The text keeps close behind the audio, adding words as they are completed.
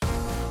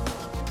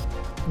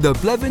The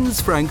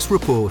Blevins Franks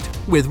Report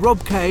with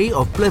Rob Kay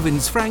of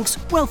Blevins Franks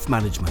Wealth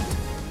Management.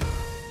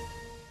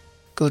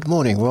 Good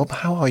morning, Rob.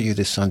 How are you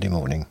this Sunday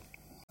morning?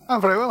 I'm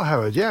very well,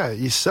 Howard. Yeah,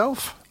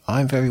 yourself?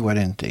 I'm very well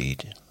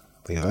indeed.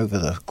 We're over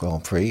the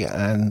Grand Prix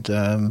and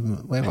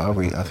where are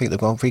we? I think the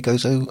Grand Prix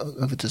goes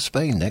over to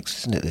Spain next,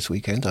 isn't it, this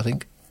weekend, I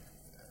think?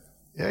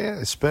 Yeah,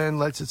 it's Spain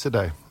later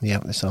today. Yeah,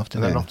 this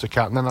afternoon.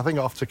 And then I think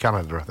off to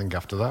Canada,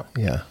 after that.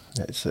 Yeah,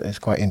 it's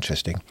quite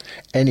interesting.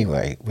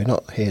 Anyway, we're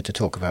not here to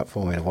talk about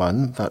Formula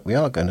One, but we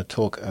are going to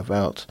talk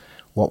about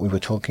what we were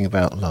talking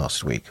about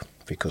last week,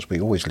 because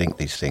we always link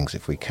these things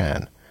if we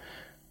can.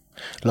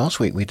 Last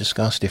week we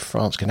discussed if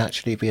France can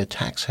actually be a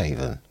tax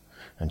haven,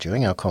 and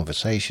during our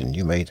conversation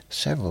you made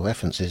several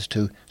references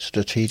to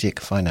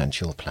strategic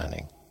financial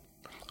planning.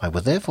 I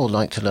would therefore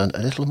like to learn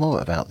a little more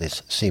about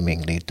this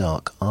seemingly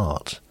dark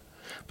art.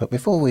 But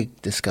before we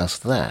discuss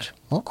that,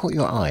 what caught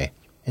your eye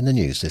in the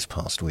news this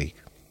past week?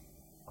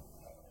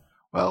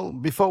 Well,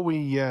 before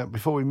we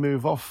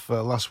move off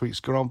last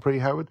week's Grand Prix,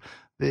 Howard,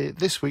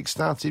 this week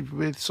started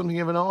with something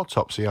of an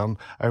autopsy on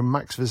how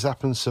Max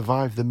Verstappen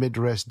survived the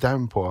mid-race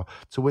downpour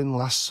to win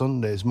last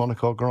Sunday's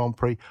Monaco Grand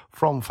Prix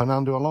from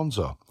Fernando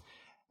Alonso.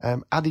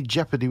 Added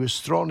jeopardy was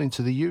thrown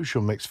into the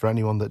usual mix for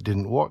anyone that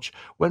didn't watch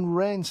when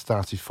rain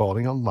started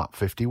falling on lap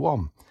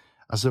 51.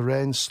 As the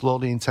rain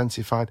slowly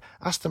intensified,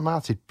 Aston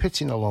Martin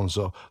pitting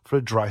Alonso for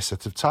a dry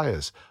set of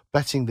tyres,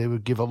 betting they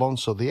would give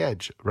Alonso the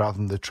edge rather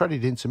than the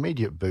treaded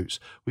intermediate boots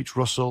which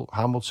Russell,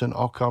 Hamilton,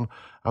 Ocon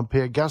and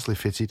Pierre Gasly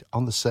fitted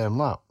on the same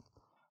lap.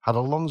 Had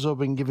Alonso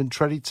been given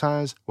treaded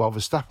tyres while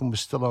Verstappen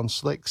was still on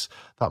slicks,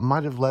 that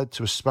might have led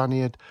to a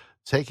Spaniard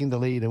taking the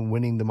lead and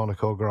winning the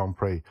Monaco Grand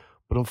Prix.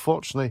 But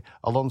unfortunately,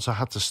 Alonso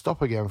had to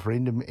stop again for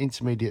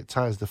intermediate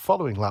tyres the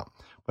following lap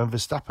when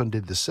Verstappen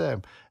did the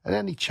same, and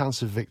any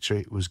chance of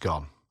victory was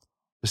gone.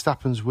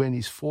 Verstappen's win,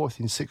 his fourth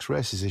in 6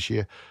 races this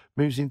year,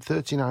 moves him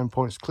 39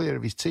 points clear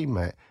of his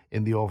teammate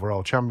in the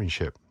overall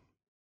championship.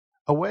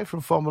 Away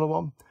from Formula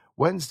One,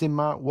 Wednesday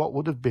marked what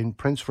would have been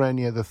Prince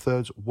Rainier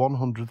III's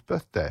 100th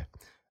birthday.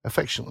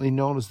 Affectionately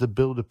known as the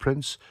Builder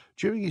Prince,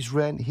 during his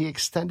reign he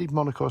extended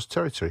Monaco's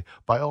territory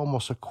by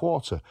almost a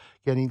quarter,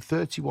 gaining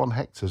 31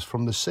 hectares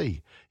from the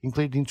sea,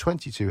 including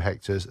 22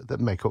 hectares that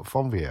make up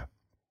Fontvieille.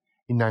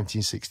 In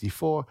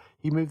 1964,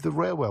 he moved the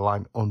railway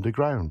line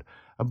underground,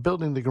 and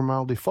building the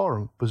Grimaldi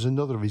Forum was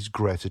another of his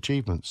great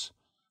achievements.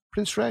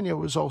 Prince Rainier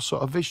was also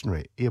a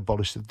visionary. He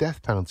abolished the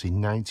death penalty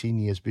 19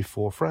 years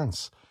before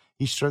France.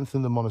 He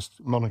strengthened the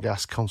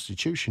Monegasque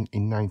constitution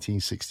in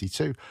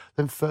 1962,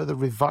 then further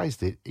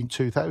revised it in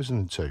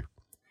 2002.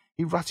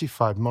 He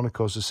ratified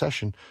Monaco's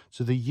accession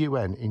to the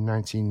UN in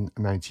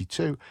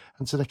 1992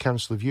 and to the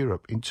Council of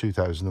Europe in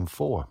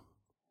 2004.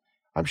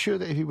 I'm sure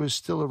that if he was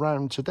still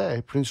around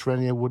today, Prince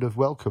Rainier would have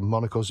welcomed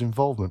Monaco's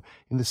involvement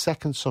in the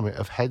second summit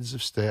of heads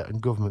of state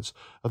and governments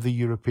of the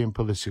European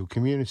political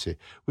community,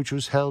 which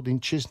was held in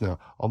Chisinau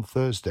on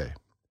Thursday.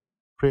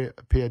 Pierre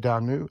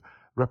Darnoux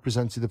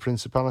represented the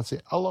Principality,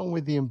 along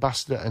with the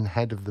ambassador and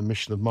head of the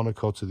mission of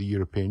Monaco to the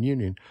European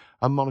Union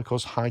and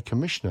Monaco's High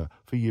Commissioner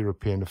for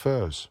European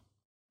Affairs.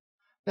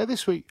 Now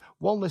this week,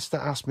 one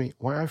listener asked me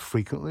why I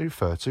frequently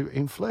refer to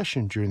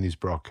inflation during these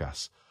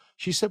broadcasts.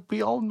 She said,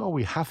 we all know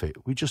we have it,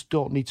 we just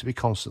don't need to be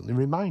constantly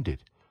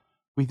reminded.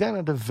 We then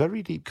had a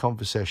very deep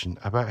conversation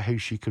about how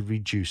she could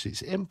reduce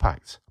its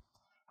impact.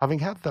 Having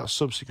had that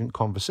subsequent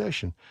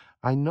conversation,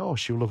 I know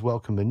she will have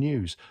welcomed the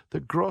news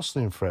that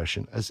grocery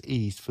inflation has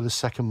eased for the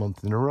second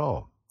month in a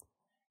row.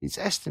 It's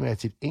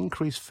estimated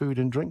increased food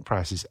and drink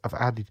prices have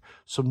added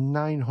some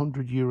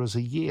 €900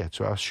 a year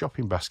to our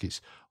shopping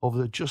baskets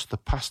over just the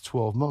past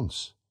 12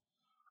 months.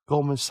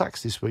 Goldman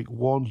Sachs this week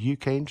warned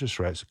UK interest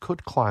rates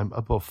could climb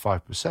above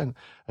 5%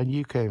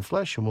 and UK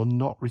inflation will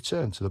not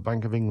return to the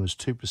Bank of England's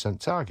 2%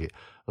 target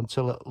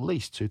until at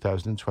least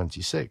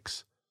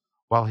 2026.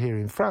 While here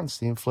in France,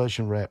 the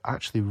inflation rate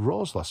actually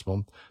rose last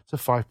month to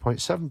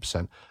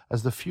 5.7%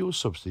 as the fuel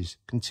subsidies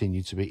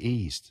continue to be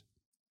eased.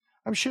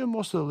 I'm sure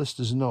most of the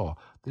listeners know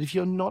that if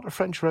you're not a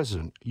French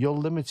resident, you're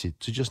limited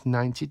to just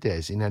 90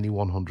 days in any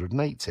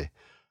 180.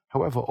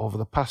 However, over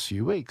the past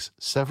few weeks,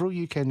 several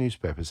UK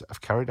newspapers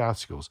have carried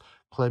articles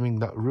claiming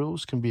that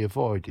rules can be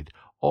avoided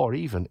or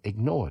even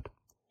ignored.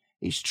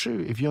 It's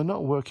true if you're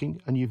not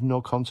working and you've no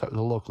contact with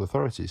the local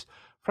authorities,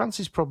 France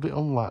is probably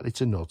unlikely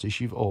to notice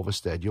you've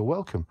overstayed your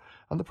welcome,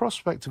 and the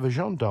prospect of a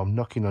gendarme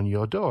knocking on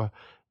your door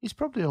is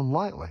probably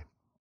unlikely.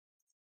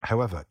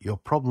 However, your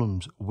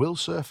problems will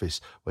surface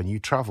when you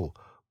travel.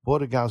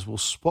 Border guards will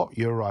spot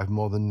you arrive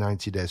more than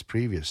 90 days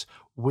previous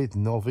with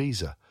no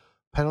visa.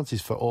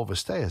 Penalties for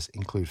overstayers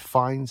include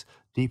fines,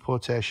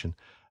 deportation,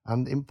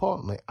 and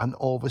importantly, an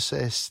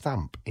overstay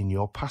stamp in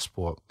your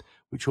passport,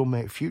 which will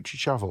make future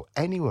travel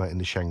anywhere in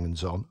the Schengen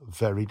zone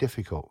very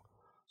difficult.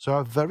 So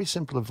our very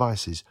simple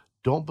advice is,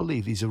 don't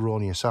believe these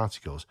erroneous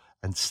articles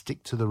and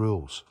stick to the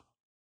rules.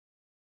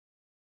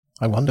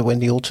 I wonder when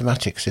the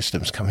automatic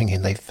system's coming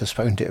in. They've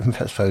postponed it and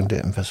postponed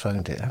it and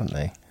postponed it, haven't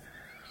they?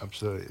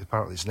 Absolutely.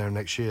 Apparently it's now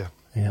next year.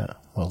 Yeah.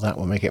 Well, that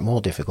will make it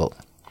more difficult.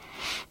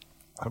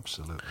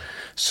 Absolutely.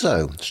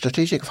 So,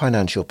 strategic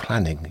financial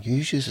planning, you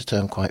use the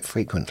term quite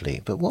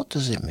frequently, but what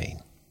does it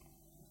mean?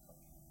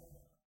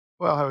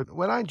 Well, Howard,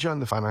 when I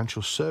joined the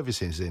financial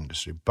services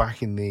industry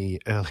back in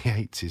the early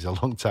 80s,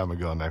 a long time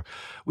ago now,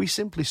 we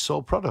simply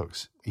sold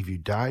products. If you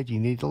died, you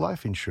needed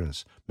life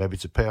insurance, maybe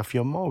to pay off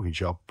your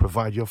mortgage or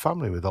provide your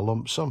family with a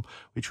lump sum,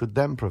 which would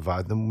then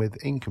provide them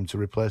with income to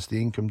replace the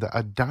income that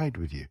had died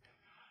with you.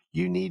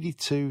 You needed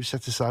to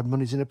set aside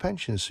monies in a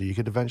pension so you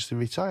could eventually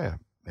retire.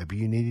 Maybe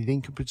you needed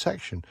income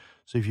protection,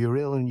 so if you were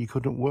ill and you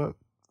couldn't work,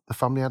 the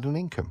family had an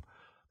income.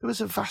 There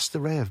was a vast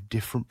array of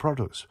different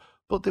products,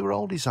 but they were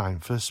all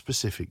designed for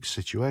specific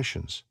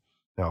situations.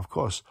 Now, of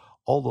course,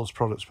 all those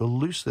products were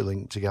loosely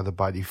linked together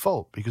by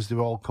default because they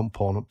were all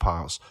component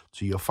parts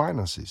to your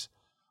finances,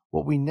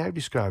 what we now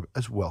describe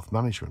as wealth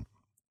management.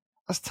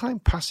 As time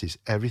passes,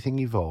 everything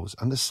evolves,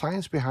 and the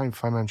science behind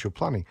financial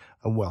planning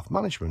and wealth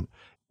management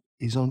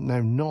is now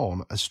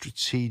known as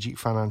strategic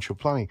financial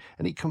planning,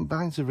 and it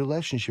combines the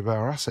relationship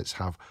our assets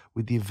have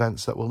with the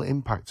events that will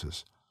impact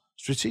us.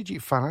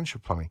 Strategic financial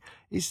planning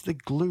is the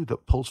glue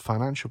that pulls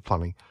financial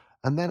planning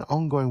and then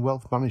ongoing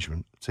wealth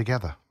management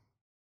together.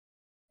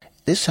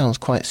 This sounds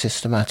quite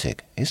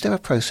systematic. Is there a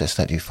process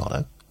that you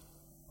follow?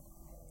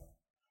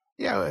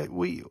 Yeah,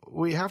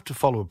 we have to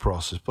follow a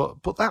process,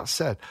 but that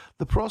said,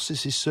 the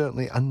process is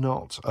certainly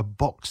not a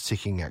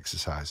box-ticking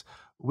exercise.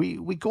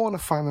 We go on a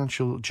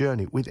financial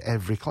journey with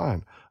every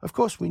client. Of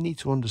course, we need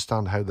to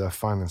understand how their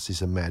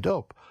finances are made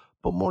up,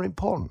 but more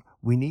important,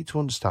 we need to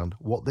understand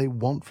what they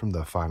want from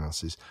their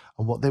finances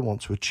and what they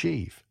want to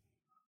achieve.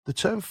 The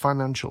term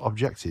financial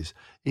objectives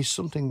is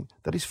something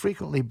that is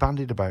frequently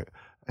bandied about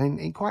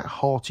in quite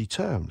haughty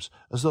terms,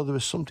 as though there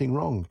is something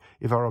wrong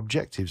if our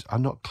objectives are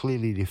not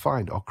clearly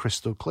defined or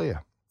crystal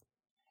clear.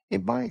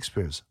 In my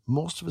experience,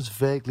 most of us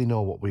vaguely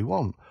know what we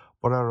want,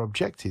 but our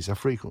objectives are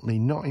frequently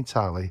not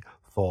entirely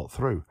thought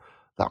through.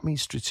 That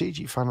means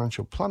strategic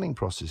financial planning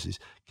processes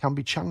can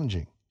be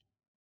challenging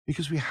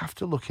because we have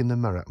to look in the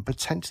mirror and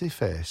potentially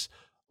face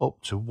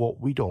up to what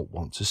we don't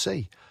want to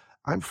see.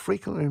 I'm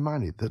frequently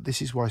reminded that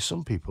this is why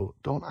some people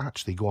don't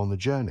actually go on the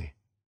journey.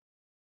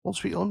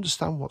 Once we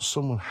understand what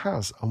someone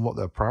has and what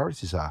their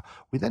priorities are,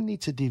 we then need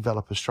to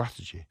develop a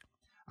strategy.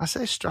 I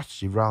say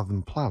strategy rather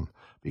than plan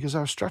because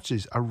our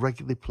strategies are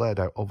regularly played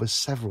out over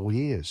several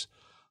years.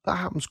 That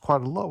happens quite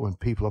a lot when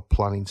people are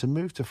planning to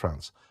move to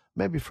France,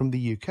 maybe from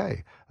the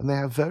UK, and they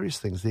have various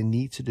things they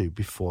need to do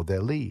before they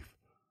leave.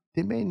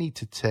 They may need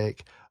to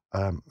take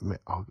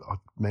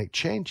or make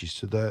changes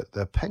to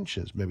their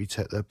pensions, maybe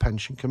take their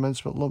pension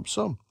commencement lump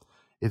sum.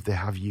 If they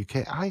have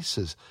UK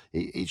ISAs,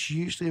 it's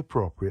usually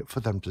appropriate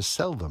for them to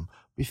sell them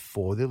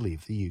before they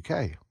leave the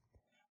UK.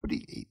 But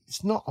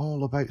it's not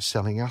all about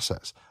selling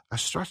assets. A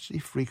strategy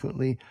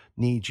frequently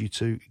needs you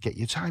to get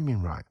your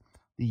timing right.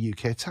 The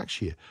UK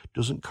tax year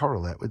doesn't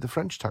correlate with the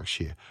French tax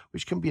year,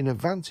 which can be an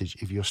advantage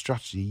if your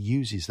strategy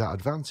uses that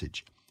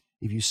advantage.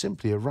 If you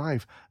simply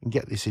arrive and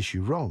get this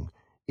issue wrong,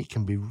 it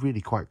can be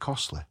really quite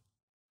costly.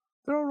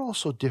 There are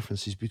also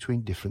differences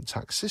between different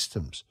tax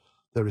systems,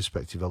 their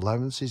respective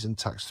allowances and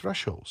tax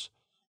thresholds.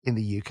 In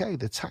the UK,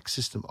 the tax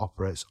system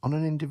operates on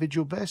an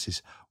individual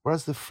basis,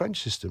 whereas the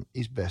French system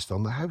is based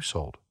on the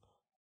household.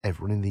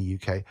 Everyone in the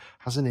UK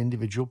has an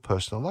individual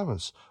personal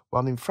allowance,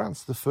 while in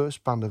France the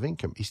first band of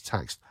income is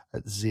taxed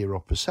at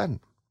 0%.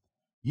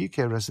 UK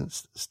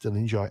residents still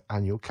enjoy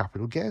annual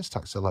capital gains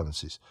tax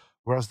allowances,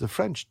 whereas the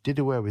French did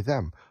away with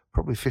them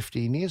probably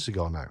 15 years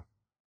ago now.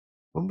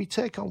 When we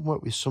take on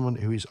work with someone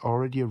who is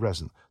already a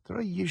resident, there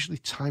are usually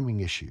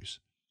timing issues.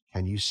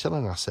 Can you sell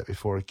an asset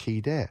before a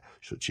key date,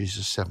 such as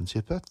your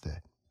 70th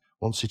birthday?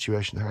 One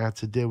situation I had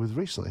to deal with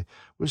recently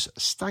was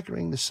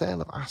staggering the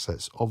sale of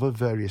assets over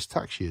various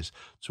tax years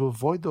to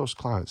avoid those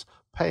clients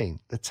paying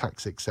the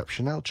tax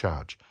exceptionnel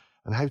charge,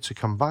 and how to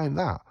combine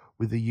that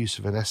with the use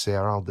of an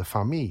SARL de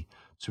famille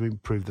to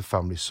improve the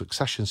family's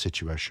succession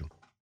situation.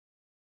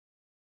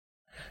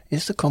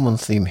 Is the common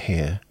theme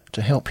here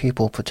to help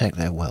people protect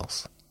their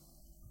wealth?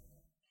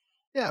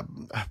 Yeah,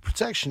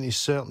 protection is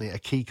certainly a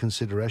key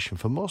consideration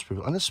for most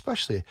people, and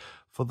especially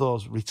for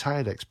those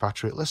retired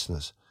expatriate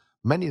listeners.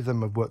 Many of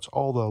them have worked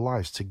all their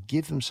lives to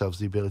give themselves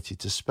the ability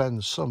to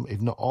spend some, if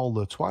not all,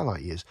 their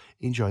twilight years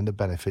enjoying the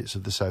benefits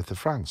of the south of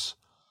France.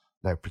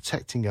 Now,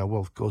 protecting our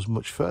wealth goes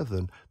much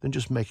further than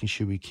just making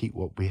sure we keep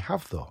what we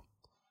have, though.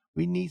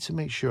 We need to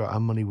make sure our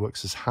money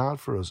works as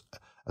hard for us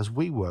as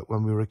we work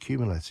when we're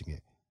accumulating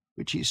it,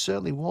 which it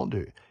certainly won't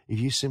do if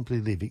you simply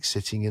leave it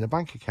sitting in a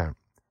bank account.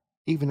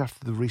 Even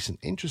after the recent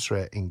interest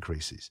rate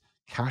increases,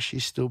 cash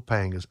is still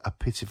paying us a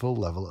pitiful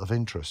level of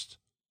interest.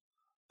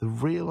 The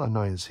real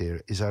annoyance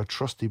here is our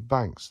trusted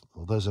banks,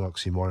 well, there's an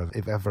oxymoron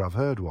if ever I've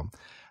heard one,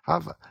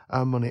 have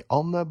our money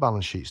on their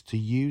balance sheets to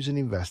use and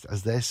invest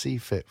as they see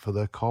fit for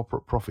their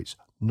corporate profits,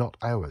 not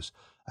ours,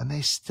 and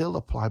they still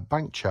apply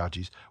bank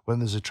charges when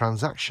there's a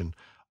transaction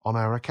on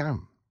our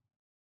account.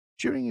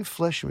 During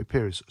inflationary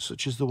periods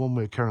such as the one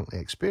we're currently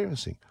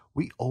experiencing,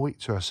 we owe it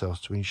to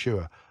ourselves to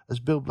ensure, as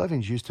Bill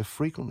Blevins used to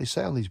frequently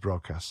say on these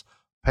broadcasts,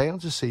 pay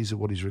unto Caesar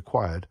what is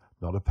required,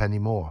 not a penny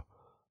more.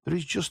 There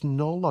is just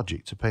no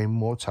logic to paying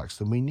more tax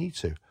than we need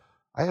to.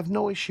 I have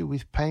no issue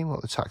with paying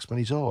what the tax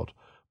money is owed,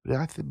 but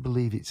I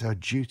believe it's our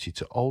duty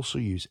to also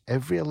use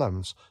every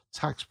allowance,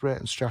 tax break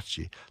and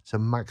strategy to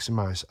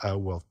maximise our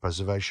wealth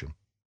preservation.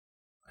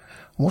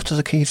 What are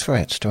the key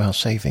threats to our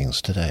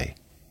savings today?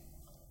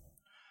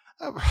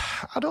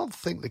 I don't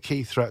think the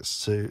key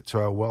threats to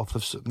our wealth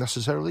have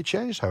necessarily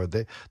changed, Howard.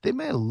 They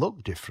may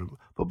look different,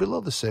 but below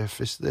the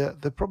surface, they're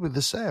probably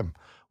the same.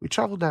 We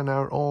travel down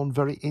our own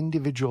very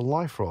individual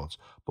life roads,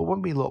 but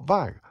when we look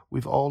back,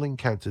 we've all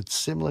encountered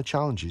similar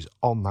challenges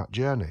on that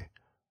journey.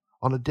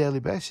 On a daily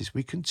basis,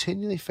 we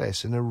continually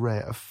face an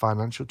array of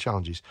financial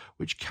challenges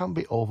which can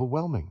be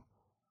overwhelming.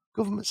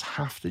 Governments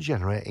have to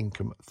generate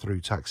income through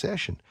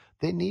taxation.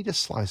 They need a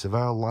slice of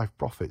our life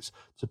profits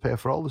to pay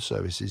for all the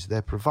services they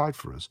provide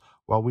for us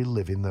while we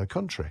live in their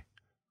country.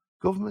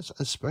 Governments,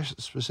 and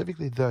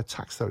specifically their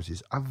tax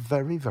authorities, are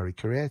very, very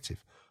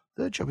creative.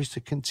 Their job is to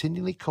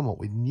continually come up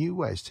with new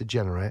ways to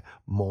generate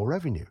more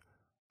revenue.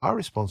 Our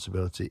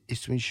responsibility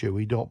is to ensure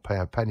we don't pay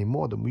a penny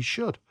more than we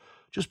should,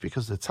 just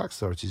because the tax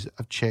authorities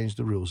have changed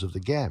the rules of the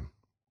game.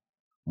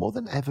 More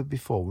than ever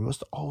before, we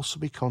must also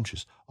be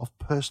conscious of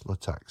personal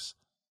attacks.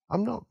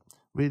 I'm not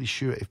really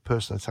sure if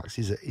personal attacks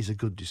is a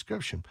good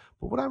description,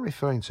 but what I'm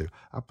referring to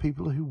are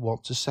people who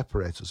want to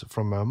separate us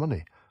from our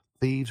money,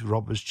 thieves,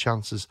 robbers,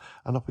 chancers,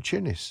 and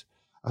opportunists.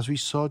 As we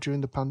saw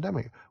during the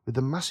pandemic, with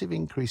the massive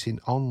increase in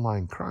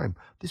online crime,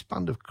 this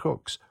band of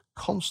crooks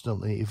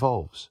constantly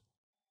evolves.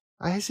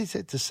 I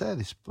hesitate to say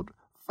this, but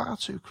far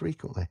too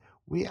frequently,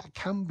 we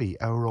can be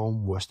our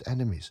own worst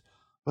enemies.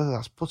 Whether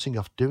that's putting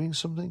off doing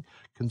something,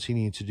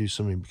 continuing to do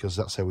something because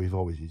that's how we've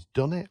always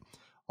done it,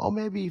 or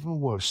maybe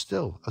even worse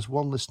still, as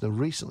one listener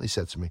recently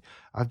said to me,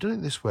 I've done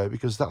it this way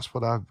because that's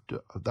what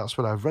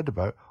I've read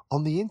about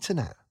on the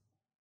internet.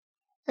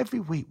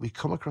 Every week we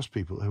come across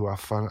people who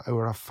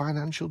are a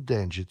financial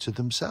danger to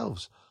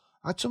themselves.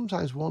 I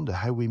sometimes wonder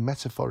how we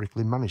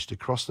metaphorically manage to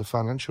cross the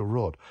financial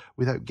road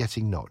without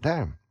getting knocked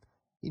down.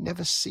 It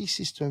never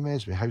ceases to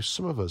amaze me how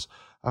some of us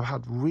have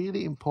had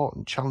really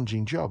important,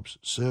 challenging jobs,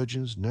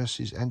 surgeons,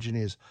 nurses,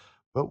 engineers,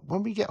 but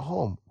when we get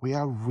home, we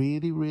are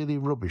really, really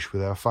rubbish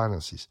with our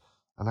finances.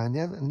 And I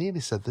nearly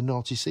said the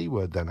naughty C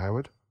word then,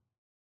 Howard.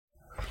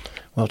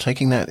 Well,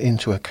 taking that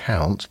into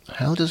account,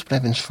 how does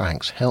Blevins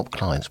Franks help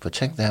clients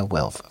protect their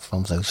wealth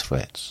from those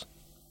threats?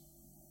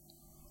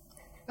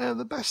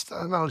 The best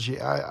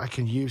analogy I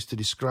can use to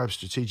describe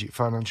strategic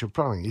financial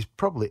planning is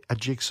probably a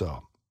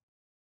jigsaw.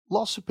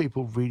 Lots of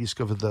people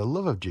rediscovered their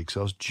love of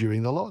jigsaws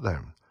during the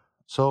lockdown.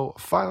 So,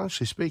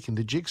 financially speaking,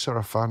 the jigsaw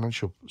of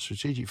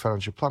strategic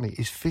financial planning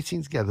is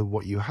fitting together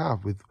what you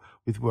have with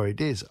where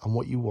it is and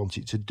what you want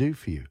it to do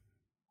for you.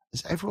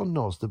 As everyone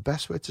knows, the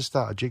best way to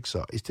start a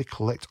jigsaw is to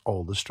collect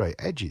all the straight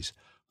edges.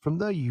 From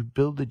there, you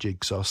build the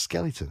jigsaw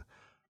skeleton.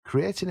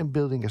 Creating and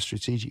building a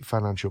strategic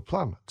financial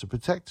plan to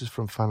protect us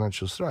from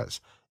financial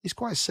threats is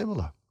quite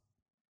similar.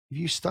 If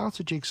you start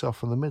a jigsaw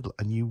from the middle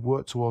and you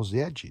work towards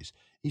the edges,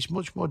 it's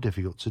much more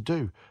difficult to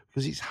do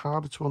because it's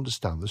harder to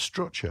understand the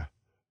structure.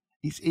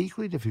 It's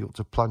equally difficult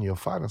to plan your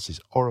finances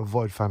or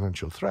avoid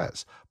financial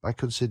threats by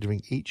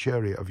considering each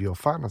area of your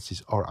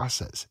finances or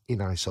assets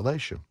in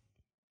isolation.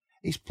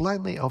 It's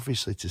blatantly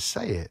obviously to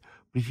say it,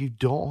 but if you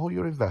don't hold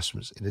your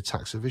investments in a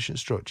tax-efficient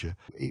structure,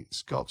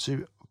 it's got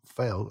to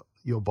fail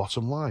your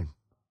bottom line.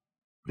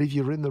 But if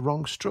you're in the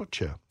wrong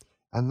structure,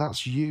 and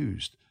that's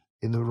used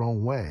in the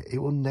wrong way, it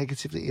will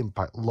negatively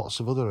impact lots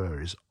of other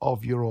areas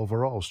of your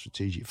overall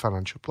strategic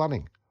financial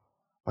planning.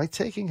 By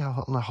taking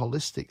a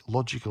holistic,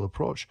 logical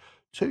approach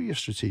to your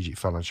strategic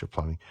financial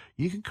planning,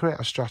 you can create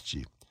a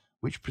strategy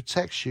which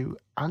protects you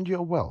and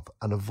your wealth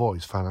and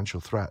avoids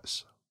financial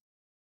threats.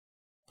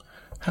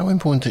 How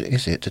important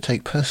is it to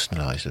take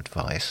personalised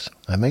advice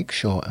and make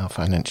sure our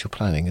financial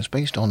planning is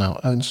based on our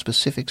own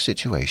specific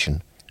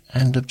situation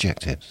and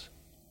objectives?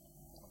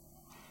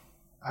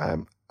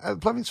 At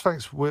Blevins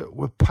Franks,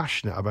 we're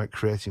passionate about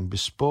creating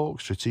bespoke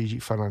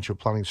strategic financial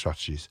planning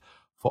strategies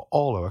for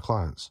all our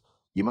clients.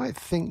 You might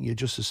think you're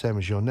just the same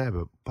as your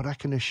neighbour, but I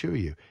can assure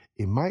you,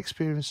 in my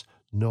experience,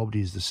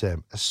 nobody is the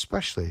same,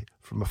 especially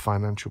from a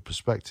financial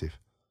perspective.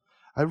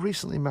 I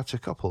recently met a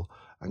couple,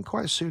 and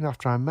quite soon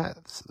after I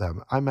met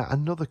them, I met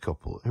another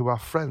couple who are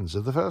friends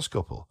of the first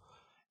couple.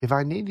 If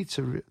I needed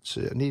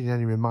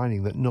any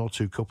reminding that no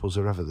two couples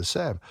are ever the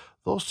same,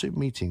 those two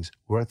meetings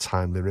were a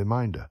timely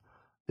reminder.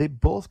 They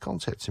both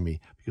contacted me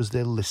because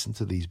they listened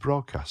to these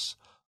broadcasts.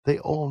 They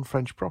own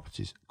French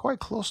properties quite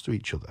close to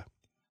each other.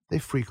 They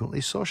frequently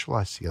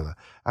socialise together,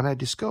 and I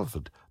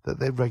discovered that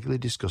they regularly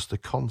discuss the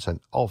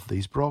content of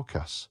these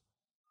broadcasts.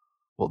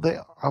 What they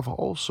have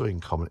also in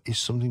common is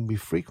something we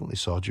frequently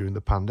saw during the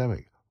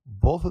pandemic.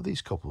 Both of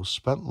these couples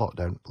spent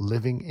lockdown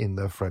living in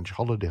their French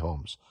holiday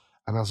homes,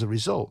 and as a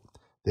result,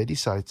 they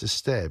decided to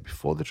stay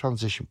before the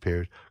transition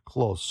period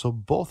closed, so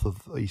both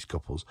of these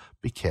couples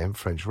became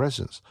French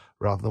residents,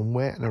 rather than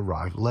wait and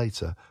arrive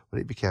later when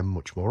it became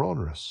much more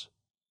onerous.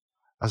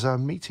 As our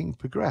meeting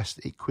progressed,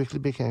 it quickly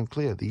became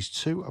clear these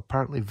two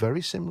apparently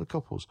very similar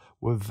couples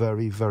were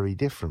very, very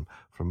different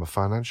from a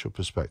financial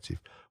perspective,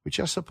 which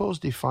I suppose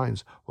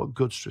defines what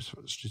good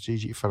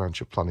strategic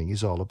financial planning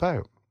is all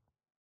about.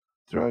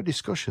 Through our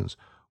discussions,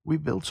 we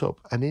built up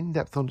an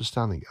in-depth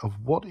understanding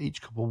of what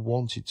each couple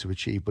wanted to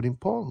achieve, but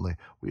importantly,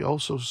 we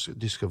also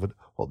discovered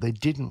what they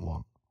didn't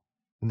want.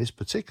 In this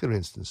particular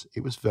instance,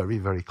 it was very,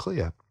 very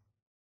clear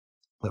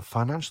that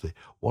financially,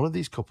 one of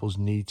these couples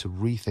needed to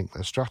rethink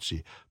their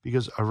strategy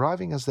because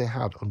arriving as they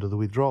had under the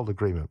withdrawal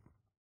agreement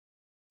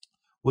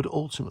would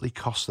ultimately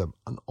cost them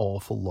an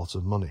awful lot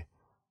of money.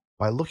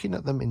 By looking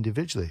at them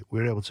individually,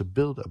 we were able to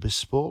build a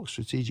bespoke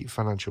strategic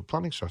financial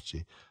planning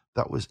strategy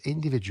that was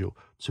individual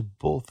to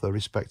both their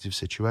respective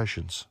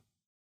situations.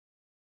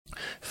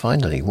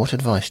 Finally, what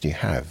advice do you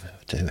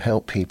have to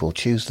help people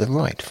choose the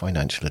right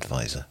financial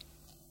advisor?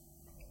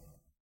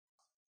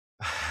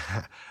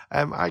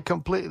 I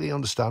completely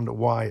understand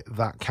why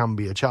that can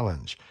be a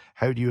challenge.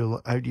 How do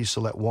you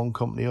select one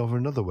company over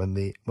another when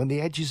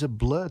the edges are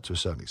blurred to a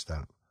certain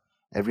extent?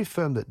 Every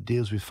firm that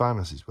deals with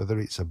finances, whether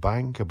it's a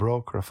bank, a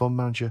broker, a fund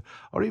manager,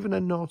 or even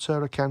a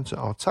notaire, accountant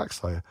or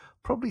tax lawyer,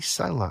 probably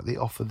sound like they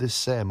offer the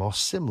same or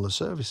similar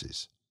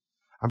services.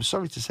 I'm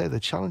sorry to say the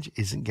challenge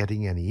isn't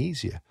getting any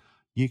easier.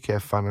 UK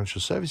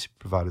financial services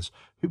providers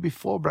who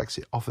before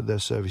Brexit offered their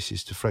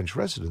services to French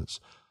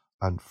residents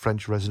and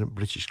French resident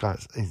British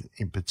clients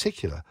in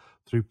particular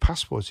through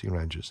passporting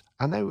arrangements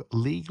are now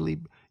illegally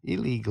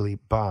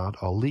barred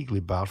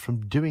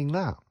from doing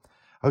that.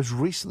 I was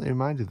recently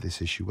reminded of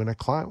this issue when a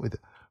client with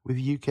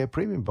UK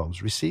premium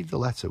bonds received a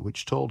letter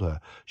which told her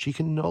she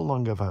can no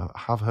longer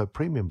have her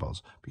premium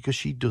bonds because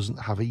she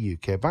doesn't have a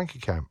UK bank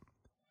account.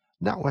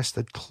 NatWest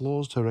had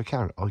closed her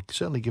account, or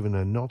certainly given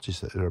her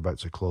notice that they're about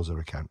to close her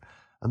account,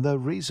 and their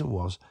reason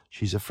was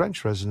she's a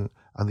French resident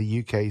and the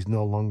UK is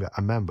no longer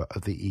a member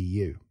of the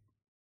EU.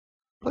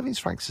 Blevins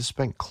Franks has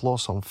spent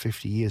close on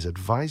 50 years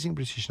advising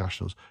British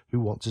nationals who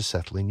want to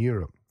settle in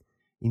Europe.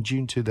 In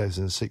June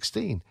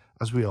 2016,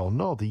 as we all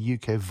know, the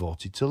UK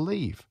voted to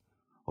leave.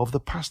 Over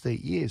the past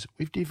 8 years,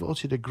 we've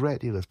devoted a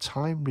great deal of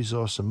time,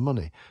 resource and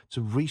money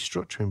to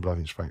restructuring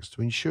Blevins Franks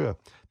to ensure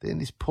that in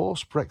this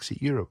post-Brexit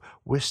Europe,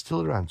 we're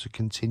still around to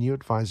continue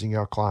advising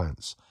our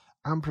clients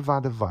and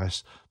provide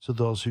advice to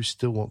those who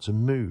still want to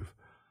move,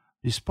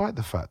 despite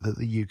the fact that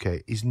the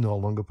UK is no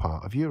longer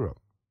part of Europe.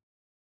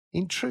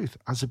 In truth,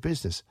 as a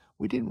business,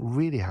 we didn't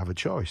really have a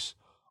choice.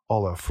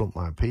 All our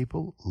frontline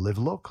people live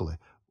locally,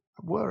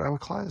 where our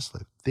clients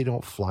live. They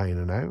don't fly in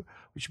and out,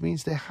 which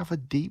means they have a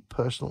deep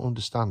personal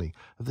understanding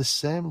of the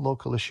same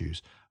local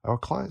issues our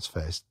clients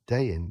face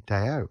day in,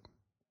 day out.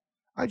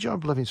 I joined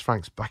Blevins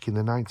Franks back in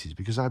the 90s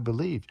because I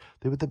believed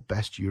they were the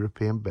best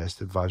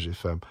European-based advisory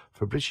firm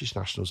for British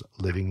nationals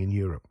living in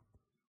Europe.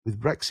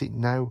 With Brexit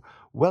now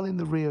well in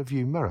the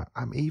rear-view mirror,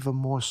 I'm even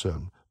more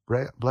certain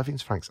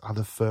Blevins Franks are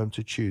the firm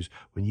to choose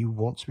when you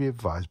want to be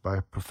advised by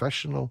a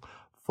professional,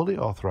 fully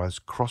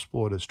authorised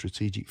cross-border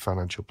strategic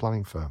financial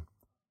planning firm.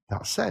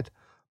 That said,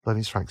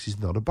 Blevins Franks is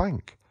not a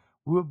bank.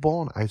 We were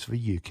born out of a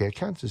UK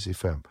accountancy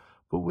firm,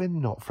 but we're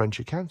not French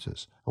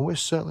accountants, and we're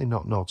certainly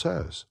not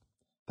notaires.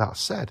 That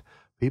said,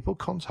 people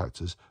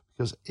contact us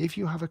because if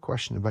you have a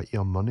question about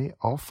your money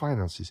or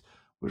finances,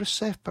 we're a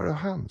safe pair of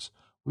hands.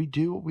 We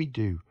do what we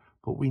do,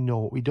 but we know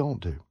what we don't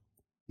do.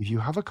 If you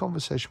have a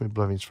conversation with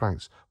Blevins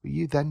Franks, but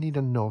you then need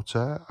a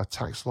notaire, a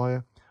tax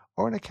lawyer,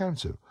 or an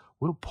accountant,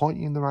 we'll point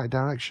you in the right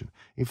direction.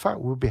 In fact,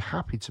 we'll be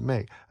happy to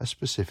make a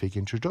specific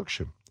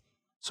introduction.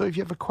 So if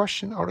you have a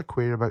question or a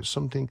query about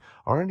something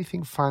or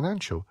anything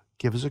financial,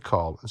 give us a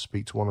call and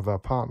speak to one of our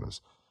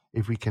partners.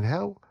 If we can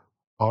help,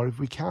 or if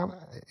we can't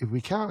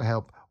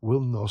help,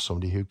 we'll know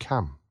somebody who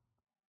can.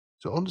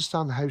 To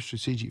understand how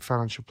strategic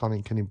financial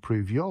planning can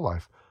improve your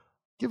life,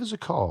 give us a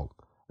call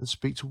and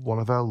speak to one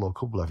of our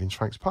local Blevins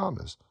Franks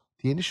partners.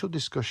 The initial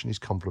discussion is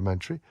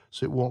complimentary,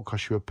 so it won't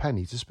cost you a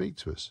penny to speak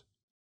to us.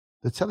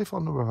 The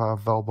telephone number of our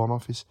Valbonne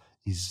office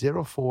is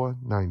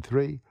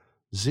 0493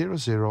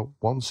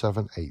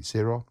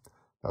 001780.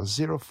 That's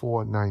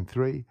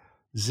 0493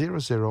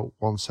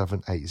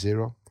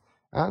 001780.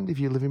 And if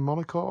you live in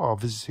Monaco or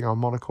visiting our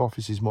Monaco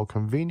office is more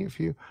convenient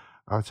for you,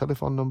 our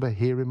telephone number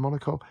here in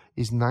Monaco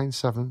is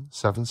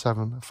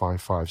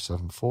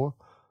 97775574.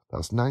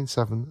 That's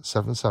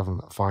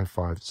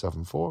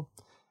 97775574.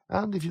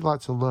 And if you'd like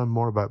to learn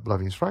more about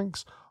Blevins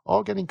Franks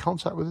or get in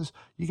contact with us,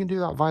 you can do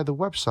that via the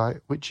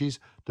website, which is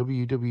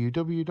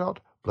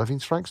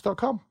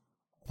www.blevinsfranks.com.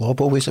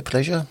 Rob, always a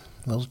pleasure.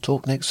 We'll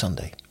talk next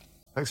Sunday.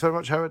 Thanks very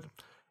much, Howard.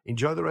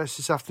 Enjoy the rest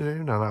this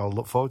afternoon, and I'll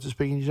look forward to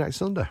speaking to you next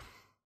Sunday.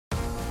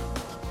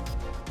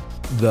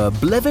 The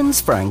Blevins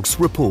Franks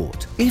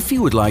Report. If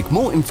you would like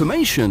more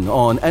information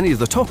on any of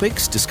the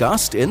topics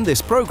discussed in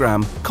this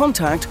programme,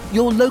 contact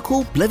your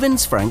local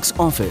Blevins Franks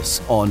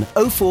office on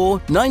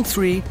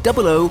 0493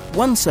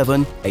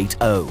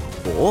 001780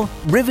 or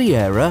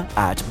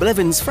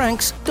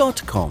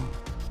riviera@blevinsfranks.com.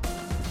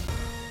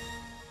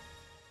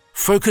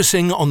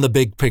 Focusing on the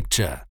big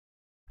picture.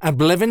 At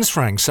Blevins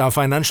Franks, our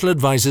financial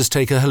advisors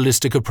take a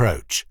holistic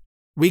approach.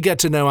 We get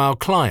to know our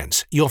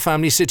clients, your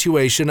family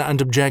situation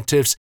and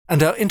objectives,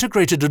 and our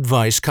integrated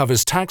advice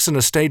covers tax and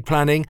estate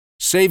planning,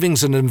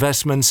 savings and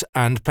investments,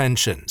 and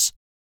pensions.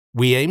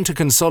 We aim to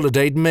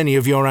consolidate many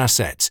of your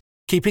assets,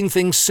 keeping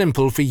things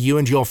simple for you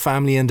and your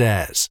family and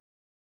heirs.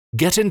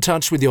 Get in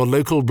touch with your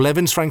local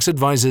Blevins Franks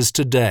advisors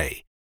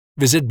today.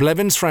 Visit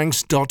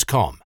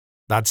blevinsfranks.com.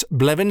 That's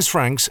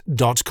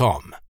blevinsfranks.com.